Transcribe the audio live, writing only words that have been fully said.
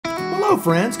Hello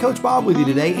friends, Coach Bob with you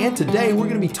today, and today we're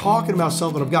going to be talking about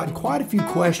something I've gotten quite a few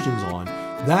questions on.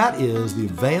 That is the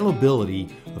availability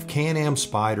of CanAm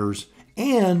Spyders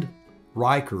and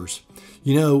Rikers.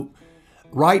 You know,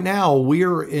 right now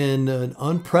we're in an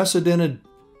unprecedented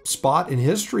spot in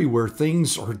history where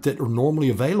things that are normally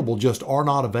available just are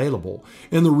not available,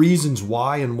 and the reasons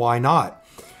why and why not.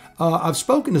 I've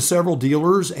spoken to several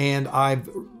dealers, and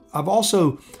I've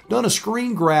also done a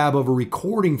screen grab of a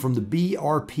recording from the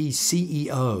BRP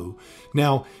CEO.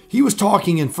 Now, he was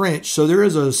talking in French, so there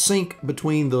is a sync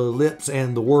between the lips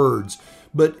and the words,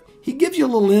 but he gives you a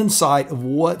little insight of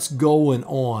what's going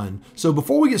on. So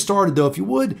before we get started though, if you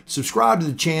would, subscribe to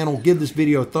the channel, give this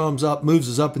video a thumbs up, moves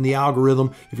us up in the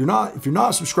algorithm. If you're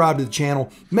not subscribed to the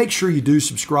channel, make sure you do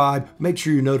subscribe. Make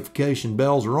sure your notification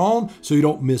bells are on so you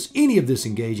don't miss any of this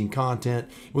engaging content.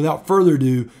 Without further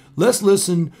ado, let's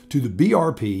listen to the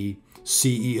BRP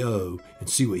CEO and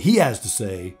see what he has to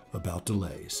say about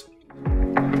delays.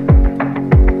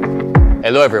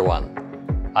 Hello everyone.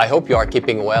 I hope you are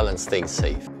keeping well and staying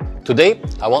safe. Today,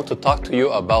 I want to talk to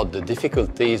you about the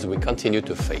difficulties we continue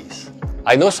to face.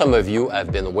 I know some of you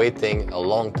have been waiting a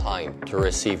long time to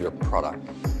receive your product,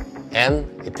 and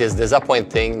it is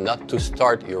disappointing not to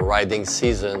start your riding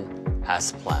season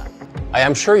as planned. I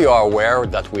am sure you are aware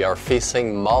that we are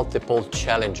facing multiple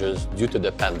challenges due to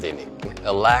the pandemic,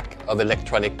 a lack of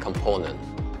electronic components,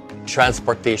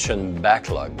 transportation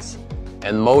backlogs,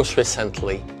 and most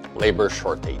recently, labor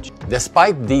shortage.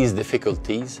 Despite these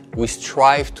difficulties, we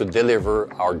strive to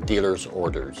deliver our dealers'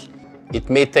 orders. It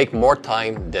may take more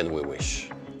time than we wish.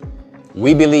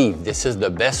 We believe this is the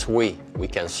best way we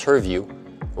can serve you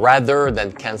rather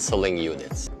than canceling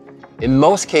units. In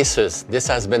most cases, this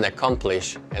has been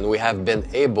accomplished and we have been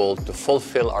able to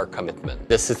fulfill our commitment.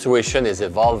 The situation is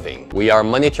evolving. We are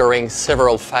monitoring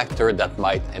several factors that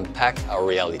might impact our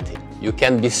reality. You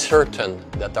can be certain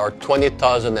that our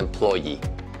 20,000 employees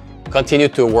continue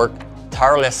to work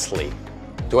tirelessly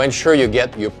to ensure you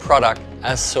get your product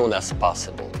as soon as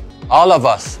possible. All of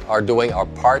us are doing our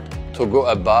part to go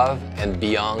above and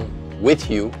beyond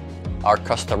with you, our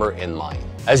customer, in mind.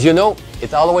 As you know,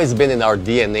 it's always been in our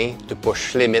DNA to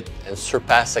push limit and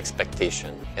surpass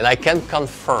expectation. And I can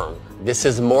confirm this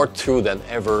is more true than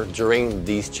ever during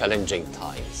these challenging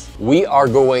times. We are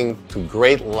going to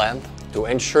great length to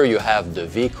ensure you have the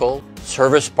vehicle,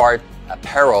 service part,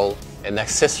 apparel, and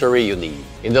accessory you need.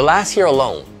 In the last year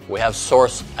alone, we have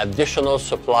sourced additional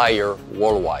suppliers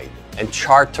worldwide and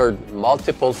chartered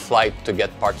multiple flights to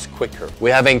get parts quicker. We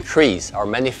have increased our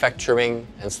manufacturing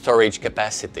and storage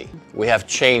capacity. We have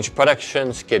changed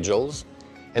production schedules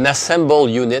and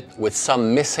assembled units with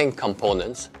some missing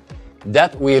components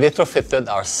that we retrofitted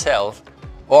ourselves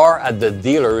or at the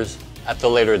dealers at a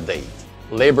later date.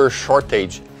 Labor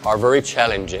shortage are very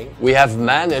challenging. We have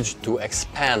managed to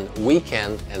expand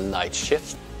weekend and night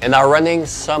shifts and are running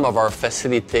some of our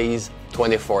facilities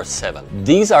 24/7.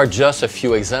 These are just a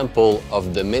few examples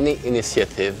of the many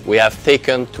initiatives we have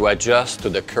taken to adjust to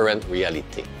the current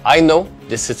reality. I know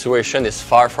this situation is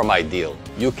far from ideal.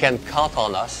 You can count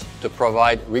on us to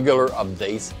provide regular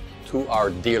updates to our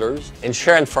dealers and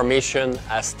share information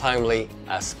as timely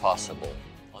as possible.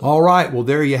 All right, well,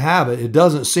 there you have it. It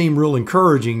doesn't seem real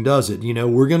encouraging, does it? You know,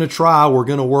 we're going to try, we're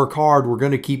going to work hard, we're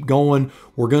going to keep going,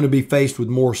 we're going to be faced with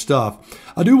more stuff.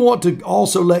 I do want to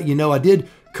also let you know I did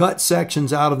cut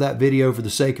sections out of that video for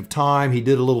the sake of time. He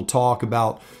did a little talk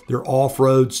about their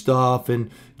off-road stuff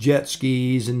and jet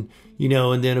skis and, you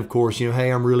know, and then of course, you know, hey,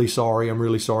 I'm really sorry, I'm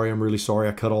really sorry, I'm really sorry.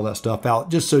 I cut all that stuff out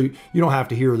just so you don't have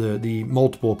to hear the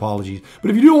multiple apologies.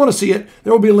 But if you do want to see it,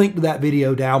 there will be a link to that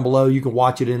video down below. You can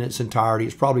watch it in its entirety.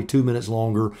 It's probably 2 minutes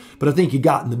longer, but I think you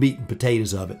got the meat and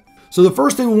potatoes of it. So the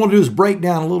first thing we want to do is break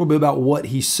down a little bit about what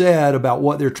he said about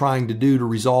what they're trying to do to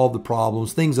resolve the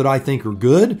problems, things that I think are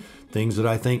good, things that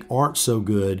I think aren't so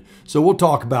good. So we'll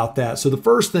talk about that. So the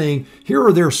first thing, here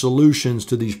are their solutions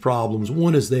to these problems.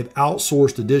 One is they've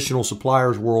outsourced additional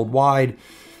suppliers worldwide.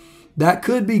 That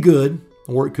could be good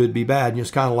or it could be bad. It's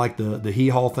kind of like the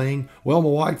hee-haw thing. Well, my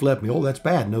wife left me. Oh, that's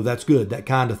bad. No, that's good. That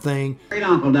kind of thing. Great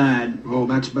uncle died. Oh,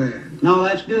 that's bad. No,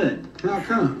 that's good. How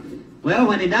come? Well,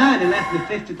 when he died, he left me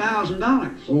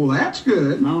 $50,000. Oh, that's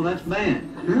good. No, that's bad.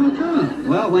 How come?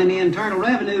 Well, when the Internal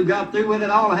Revenue got through with it,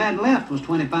 all I had left was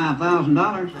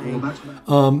 $25,000. Oh, that's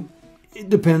bad. It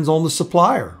depends on the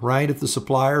supplier, right? If the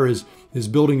supplier is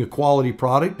building a quality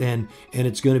product and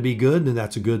it's going to be good, then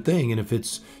that's a good thing. And if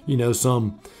it's, you know,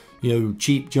 some, you know,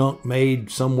 cheap junk made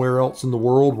somewhere else in the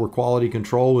world where quality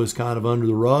control is kind of under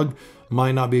the rug,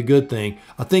 might not be a good thing.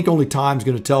 I think only time's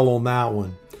going to tell on that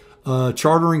one.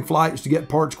 Chartering flights to get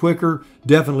parts quicker,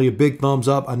 definitely a big thumbs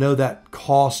up. I know that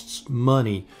costs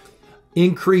money.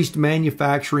 Increased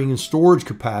manufacturing and storage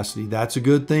capacity. That's a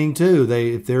good thing too.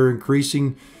 If they're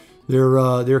increasing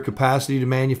their capacity to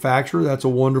manufacture, that's a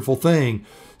wonderful thing.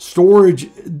 Storage,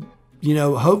 you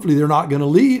know, hopefully they're not going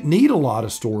to need a lot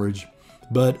of storage,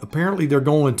 but apparently they're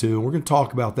going to. We're going to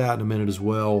talk about that in a minute as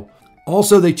well.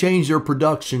 Also, they changed their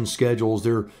production schedules.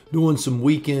 They're doing some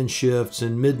weekend shifts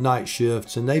and midnight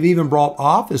shifts, and they've even brought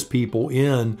office people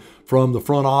in from the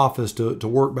front office to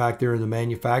work back there in the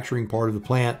manufacturing part of the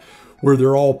plant where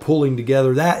they're all pulling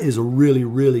together. That is a really,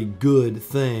 really good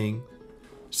thing.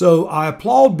 So I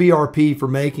applaud BRP for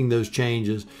making those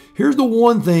changes. Here's the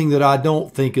one thing that I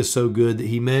don't think is so good that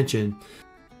he mentioned.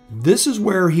 This is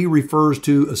where he refers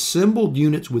to assembled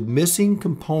units with missing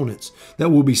components that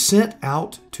will be sent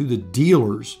out to the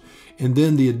dealers, and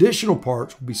then the additional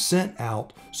parts will be sent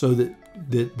out so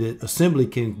that assembly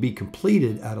can be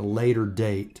completed at a later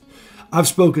date. I've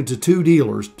spoken to two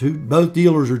dealers. Both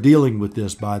dealers are dealing with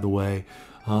this, by the way.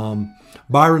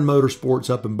 Byron Motorsports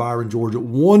up in Byron, Georgia.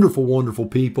 Wonderful, wonderful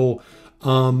people.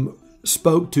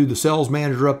 Spoke to the sales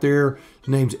manager up there. His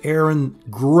name's Aaron.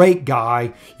 Great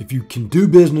guy. If you can do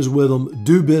business with them,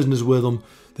 do business with them.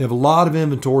 They have a lot of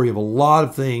inventory of a lot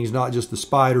of things, not just the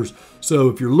Spyders. So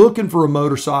if you're looking for a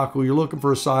motorcycle, you're looking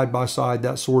for a side-by-side,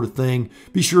 that sort of thing,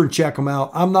 be sure and check them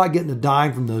out. I'm not getting a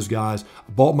dime from those guys.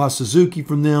 I bought my Suzuki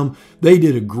from them. They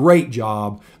did a great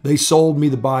job. They sold me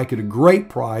the bike at a great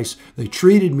price. They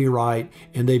treated me right,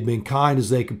 and they've been kind as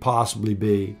they could possibly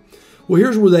be. Well,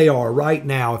 here's where they are right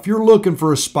now. If you're looking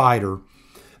for a Spyder,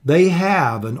 they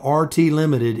have an RT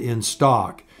Limited in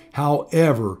stock.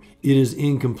 However, it is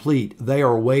incomplete. They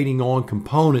are waiting on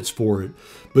components for it.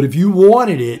 But if you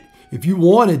wanted it, if you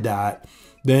wanted that,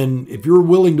 then if you're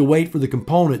willing to wait for the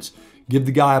components, give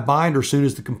the guy a binder. As soon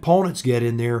as the components get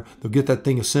in there, they'll get that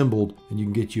thing assembled and you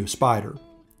can get you a Spyder.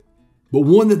 But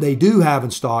one that they do have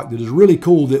in stock that is really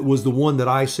cool, that was the one that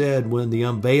I said when the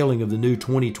unveiling of the new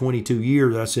 2022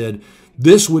 year, that I said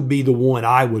this would be the one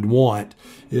I would want,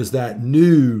 is that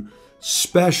new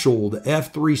Special, the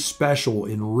F3 Special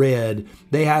in red.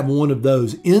 They have one of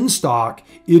those in stock.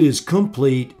 It is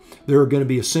complete. They're going to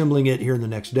be assembling it here in the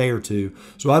next day or two.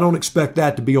 So I don't expect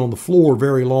that to be on the floor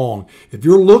very long. If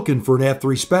you're looking for an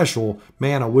F3 Special,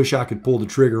 man, I wish I could pull the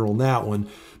trigger on that one,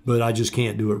 but I just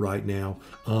can't do it right now.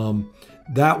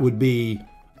 That would be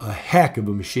a heck of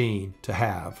a machine to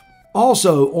have.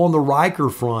 Also, on the Ryker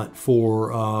front for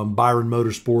Byron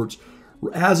Motorsports,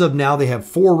 as of now, they have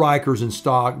 4 Rykers in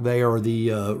stock. They are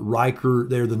the Ryker,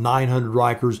 they're the 900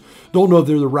 Rykers. Don't know if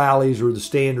they're the rallies or the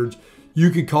standards. You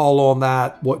could call on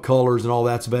that, what colors and all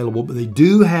that's available. But they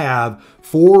do have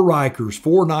 4 Rykers,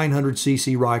 4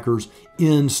 900cc Rykers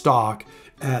in stock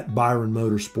at Byron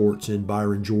Motorsports in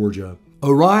Byron, Georgia.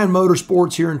 Orion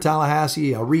Motorsports here in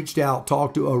Tallahassee. I reached out,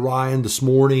 talked to Orion this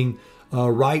morning.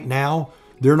 Right now,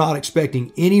 they're not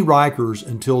expecting any Rykers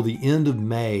until the end of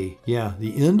May. Yeah,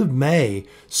 the end of May.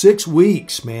 6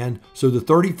 weeks, man. So the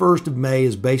 31st of May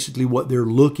is basically what they're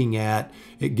looking at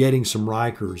getting some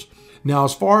Rykers. Now,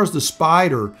 as far as the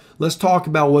Spyder, let's talk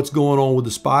about what's going on with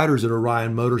the Spyders at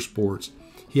Orion Motorsports.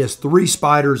 He has 3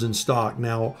 Spyders in stock.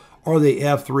 Now, are they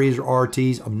F3s or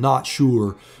RTs? I'm not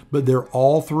sure, but they're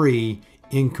all 3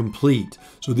 incomplete.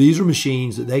 So these are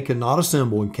machines that they cannot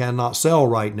assemble and cannot sell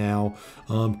right now.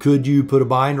 Could you put a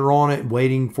binder on it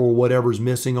waiting for whatever's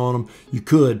missing on them? You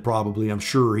could probably. I'm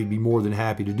sure he'd be more than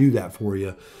happy to do that for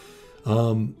you.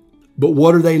 But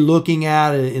what are they looking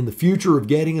at in the future of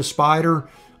getting a Spyder?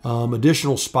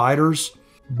 Additional Spyders.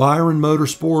 Byron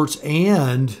Motorsports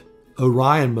and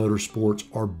Orion Motorsports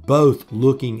are both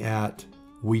looking at,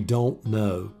 we don't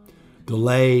know.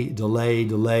 Delay, delay,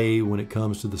 delay when it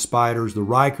comes to the Spyders. The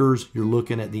Rykers, you're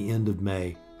looking at the end of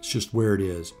May. It's just where it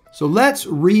is. So let's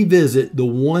revisit the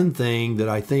one thing that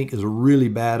I think is a really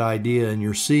bad idea, and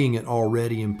you're seeing it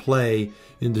already in play,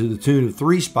 into the tune of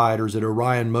 3 Spyders at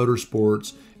Orion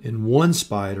Motorsports and 1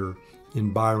 Spyder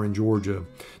in Byron, Georgia.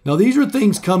 Now, these are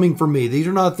things coming from me. These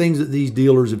are not things that these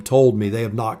dealers have told me. They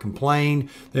have not complained.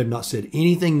 They have not said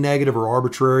anything negative or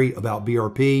arbitrary about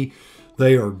BRP.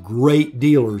 They are great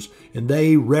dealers, and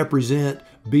they represent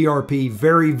BRP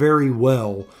very, very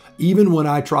well. Even when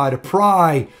I try to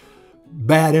pry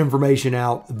bad information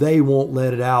out, they won't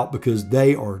let it out because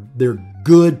they're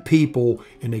good people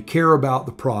and they care about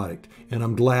the product, and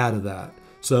I'm glad of that.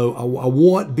 So I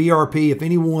want BRP, if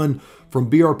anyone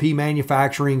from BRP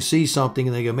manufacturing sees something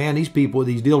and they go, man, these people,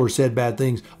 these dealers said bad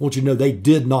things, I want you to know they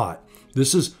did not.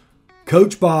 This is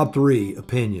Coach Bob 3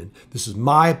 opinion. This is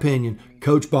my opinion,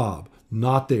 Coach Bob,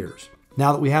 not theirs.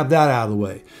 Now that we have that out of the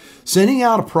way, sending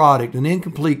out a product, an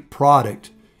incomplete product,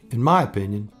 in my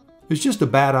opinion, is just a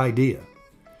bad idea.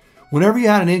 whenever you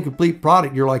had an incomplete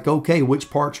product, you're like, okay,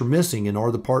 which parts are missing, and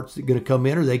are the parts that are going to come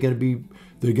in, are they going to be,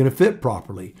 they're going to fit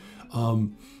properly?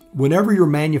 Whenever you're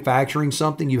manufacturing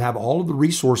something, you have all of the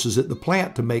resources at the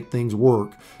plant to make things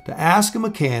work. To ask a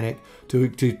mechanic to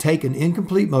take an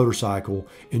incomplete motorcycle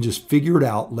and just figure it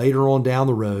out later on down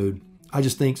the road, I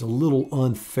just think it's a little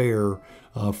unfair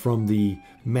from the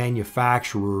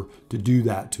manufacturer to do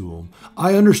that to them.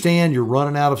 I understand you're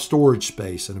running out of storage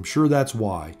space, and I'm sure that's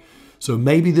why. So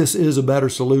maybe this is a better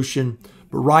solution,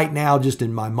 but right now, just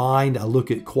in my mind, I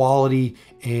look at quality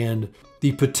and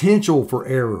the potential for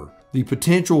error, the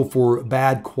potential for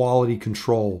bad quality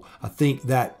control. I think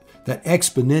that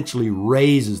exponentially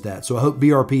raises that. So I hope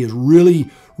BRP is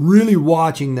really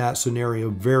watching that scenario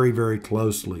very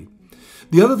closely.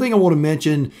 The other thing I want to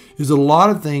mention is that a lot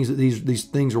of things that these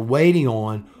things are waiting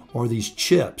on are these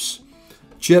chips.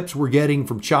 Chips we're getting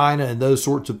from China and those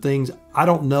sorts of things. I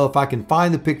don't know if I can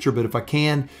find the picture, but if I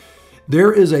can,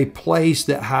 there is a place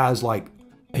that has like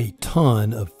a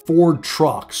ton of Ford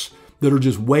trucks that are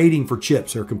just waiting for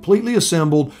chips. They're completely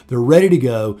assembled, they're ready to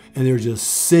go, and they're just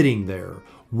sitting there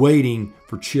waiting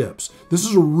for chips. This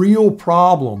is a real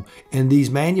problem, and these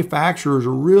manufacturers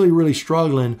are really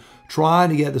struggling trying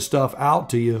to get the stuff out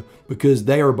to you because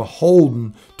they are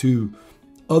beholden to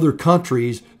other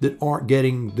countries that aren't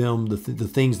getting them the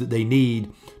things that they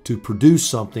need to produce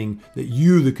something that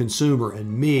you, the consumer,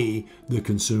 and me, the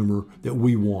consumer, that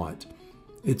we want.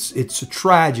 It's a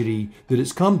tragedy that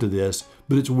it's come to this,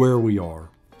 but it's where we are.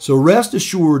 So rest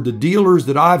assured, the dealers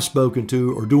that I've spoken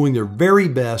to are doing their very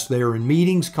best. They are in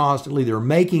meetings constantly. They're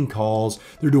making calls.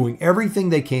 They're doing everything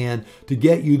they can to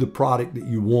get you the product that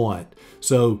you want.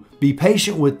 So be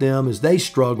patient with them as they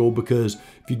struggle, because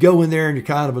if you go in there and you're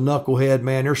kind of a knucklehead,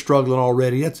 man, they're struggling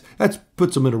already. That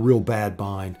puts them in a real bad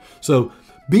bind. So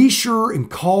be sure and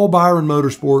call Byron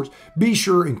Motorsports. Be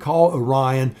sure and call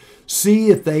Orion. See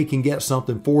if they can get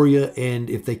something for you. And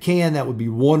if they can, that would be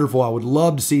wonderful. I would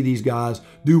love to see these guys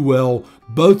do well.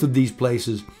 Both of these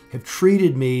places have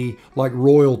treated me like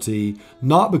royalty,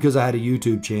 not because I had a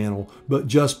YouTube channel, but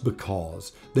just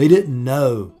because. They didn't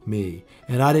know me,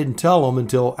 and I didn't tell them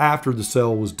until after the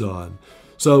sale was done.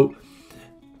 So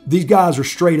these guys are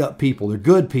straight up people. They're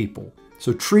good people.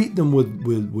 So treat them with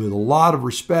a lot of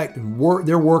respect, and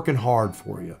they're working hard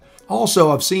for you.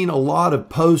 Also, I've seen a lot of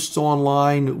posts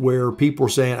online where people are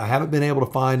saying, I haven't been able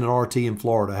to find an RT in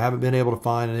Florida. I haven't been able to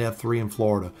find an F3 in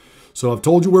Florida. So I've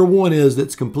told you where one is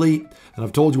that's complete, and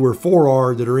I've told you where 4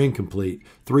 are that are incomplete.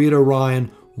 3 at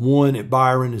Orion, 1 at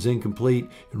Byron is incomplete,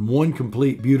 and 1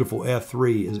 complete beautiful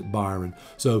F3 is at Byron.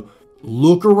 So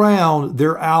look around.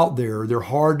 They're out there. They're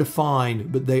hard to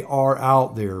find, but they are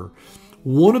out there.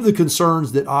 One of the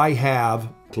concerns that I have,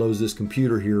 close this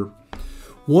computer here,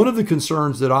 one of the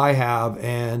concerns that I have,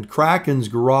 and Kraken's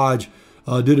Garage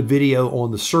did a video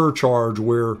on the surcharge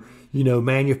where, you know,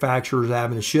 manufacturers are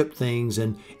having to ship things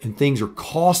and things are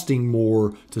costing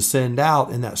more to send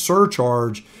out, and that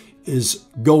surcharge is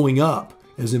going up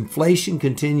as inflation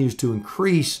continues to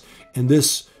increase and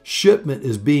this shipment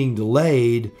is being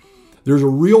delayed. There's a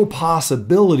real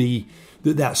possibility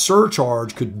that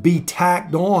surcharge could be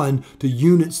tacked on to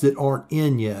units that aren't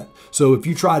in yet. So if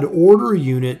you try to order a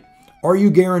unit, are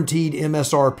you guaranteed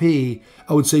MSRP?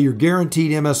 I would say you're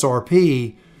guaranteed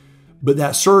MSRP, but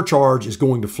that surcharge is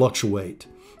going to fluctuate.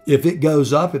 If it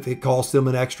goes up, if it costs them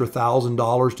an extra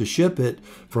 $1,000 to ship it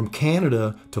from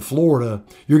Canada to Florida,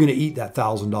 you're going to eat that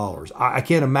 $1,000. I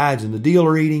can't imagine the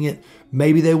dealer eating it.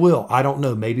 Maybe they will. I don't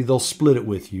know. Maybe they'll split it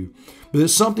with you. But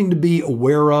it's something to be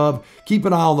aware of. Keep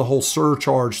an eye on the whole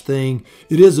surcharge thing.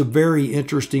 It is a very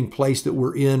interesting place that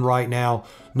we're in right now.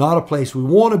 Not a place we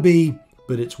want to be,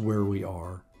 but it's where we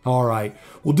are. All right.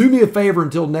 Well, do me a favor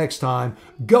until next time.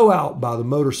 Go out, buy the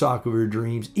motorcycle of your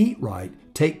dreams, eat right,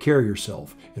 take care of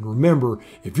yourself. And remember,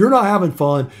 if you're not having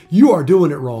fun, you are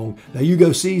doing it wrong. Now you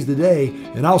go seize the day,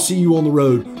 and I'll see you on the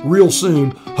road real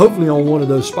soon, hopefully on one of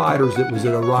those Spyders that was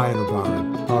at Orion or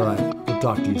Byron. All right. We'll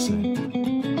talk to you soon.